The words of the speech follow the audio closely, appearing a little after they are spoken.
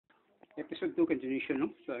episode 2 continuation, no?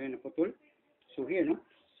 So, ayan, naputol. So, here, no?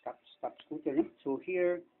 Stop scooter, no? So,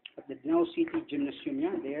 here, at the Danao City Gymnasium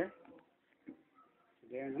niya, there.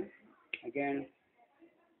 There, no? Again,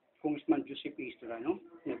 Congressman Joseph A. Durano,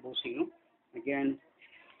 bossing, no? Again,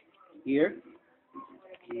 here.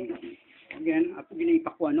 Again, ako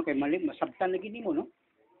ginaipakuan, no? Kay malim, masabtan lagi nimo, no?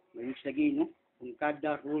 Mayroon lagi, no? Kung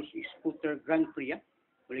kada rules is scooter Grand Prix,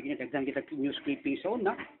 wala ginagagdan kita news clipping sa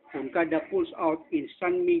una. Kung kada pulls out in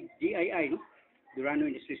Sunmig DII, no? Durano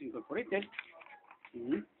Industries Incorporated.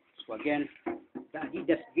 So again, the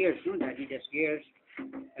Adidas gears, no? The Adidas gears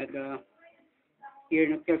at here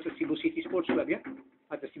na sa Cebu City Sports Club, yeah?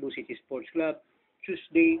 At the Cebu City Sports Club,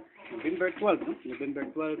 Tuesday, November 12, no? November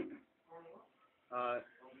 12,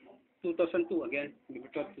 2002, again, November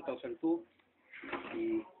 12, 2002.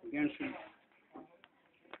 Again, so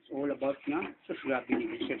it's all about na, so grabe ni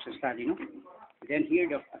research study, no? Then here,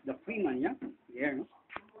 the Freeman, yeah? There, no?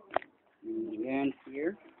 And again,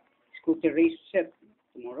 here, scooter race set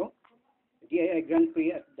tomorrow. The DII Grand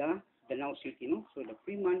Prix at the Danao City, no? So the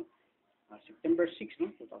Freeman, September 6, no?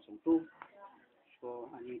 2002. So,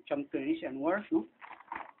 ang champion is Anwar, no?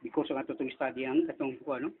 Because of ato itong study ang katong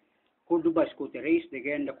no? Cordoba scooter race.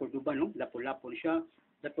 Again, the Cordoba, no? Lapu-lapon siya.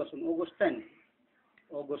 That was on August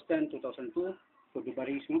 10, 2002. Cordoba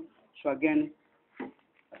race, no? So again,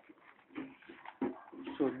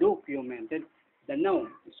 so documented. The now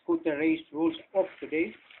scooter race rules of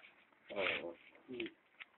today.